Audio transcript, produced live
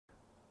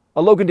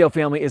A Logandale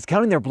family is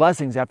counting their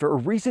blessings after a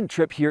recent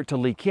trip here to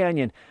Lee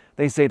Canyon.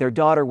 They say their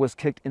daughter was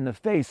kicked in the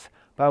face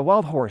by a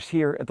wild horse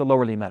here at the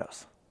Lower Lee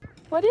Meadows.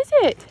 What is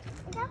it?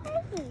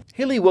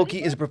 Haley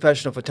Wilkie is a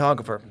professional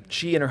photographer.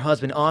 She and her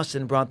husband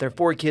Austin brought their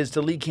 4 kids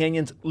to Lee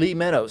Canyon's Lee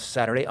Meadows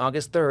Saturday,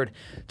 August 3rd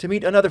to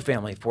meet another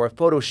family for a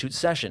photo shoot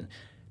session.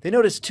 They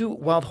noticed 2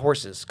 wild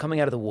horses coming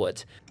out of the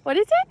woods. What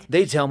is it?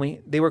 They tell me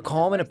they were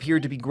calm and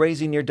appeared to be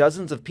grazing near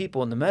dozens of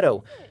people in the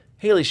meadow.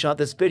 Haley shot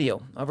this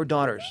video of her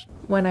daughters.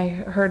 When I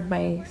heard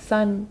my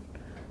son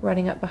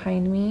running up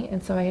behind me,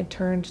 and so I had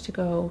turned to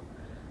go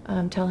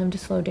tell him to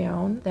slow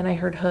down. Then I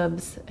heard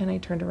hooves and I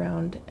turned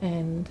around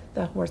and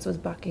the horse was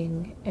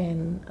bucking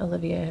and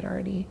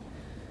Olivia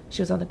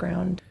she was on the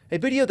ground. A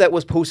video that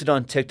was posted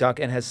on TikTok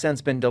and has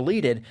since been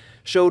deleted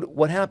showed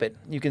what happened.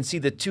 You can see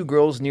the 2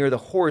 girls near the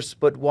horse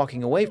but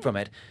walking away from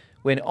it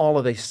when all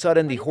of a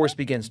sudden the horse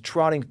begins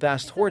trotting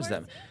fast towards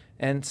them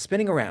and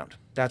spinning around.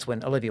 That's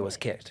when Olivia was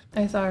kicked.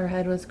 I saw her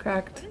head was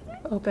cracked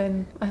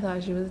open. I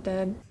thought she was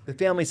dead. The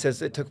family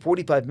says it took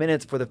 45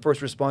 minutes for the first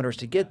responders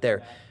to get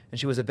there, and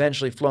she was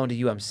eventually flown to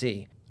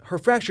UMC. Her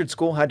fractured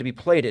skull had to be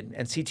plated,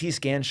 and CT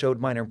scans showed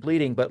minor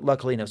bleeding, but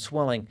luckily no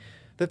swelling.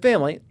 The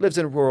family lives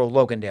in rural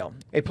Logandale,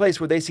 a place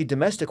where they see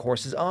domestic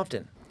horses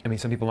often. I mean,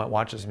 some people might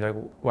watch this and be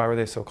like, why were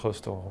they so close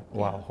to a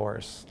wild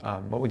horse?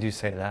 What would you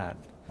say to that?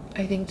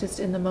 I think just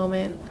in the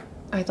moment,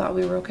 I thought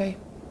we were okay.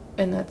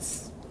 And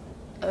that's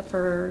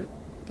for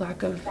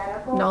lack of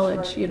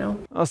knowledge, you know.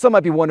 Some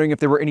might be wondering if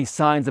there were any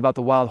signs about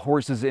the wild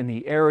horses in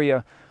the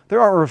area. There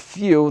are a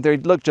few. They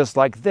look just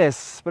like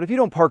this, but if you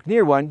don't park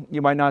near one,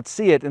 you might not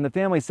see it, and the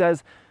family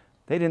says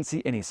they didn't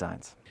see any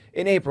signs.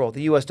 In April,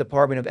 the U.S.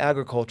 Department of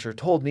Agriculture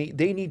told me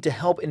they need to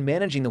help in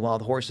managing the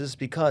wild horses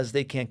because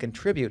they can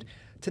contribute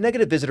to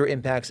negative visitor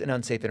impacts and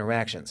unsafe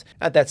interactions.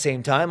 At that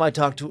same time, I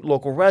talked to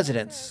local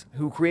residents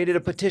who created a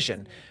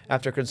petition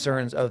after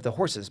concerns of the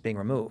horses being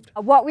removed.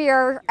 What we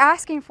are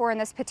asking for in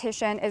this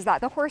petition is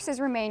that the horses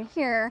remain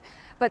here,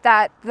 but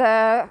that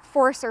the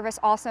Forest Service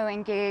also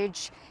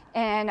engage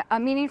in a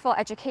meaningful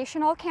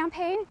educational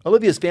campaign.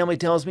 Olivia's family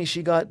tells me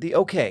she got the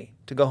okay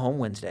to go home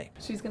Wednesday.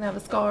 She's gonna have a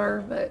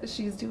scar, but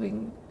she's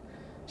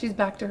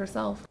back to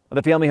herself.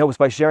 The family hopes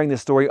by sharing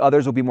this story,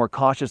 others will be more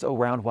cautious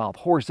around wild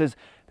horses.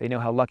 They know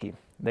how lucky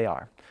they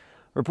are.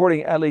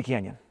 Reporting at Lee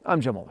Canyon,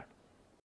 I'm Joe Moeller.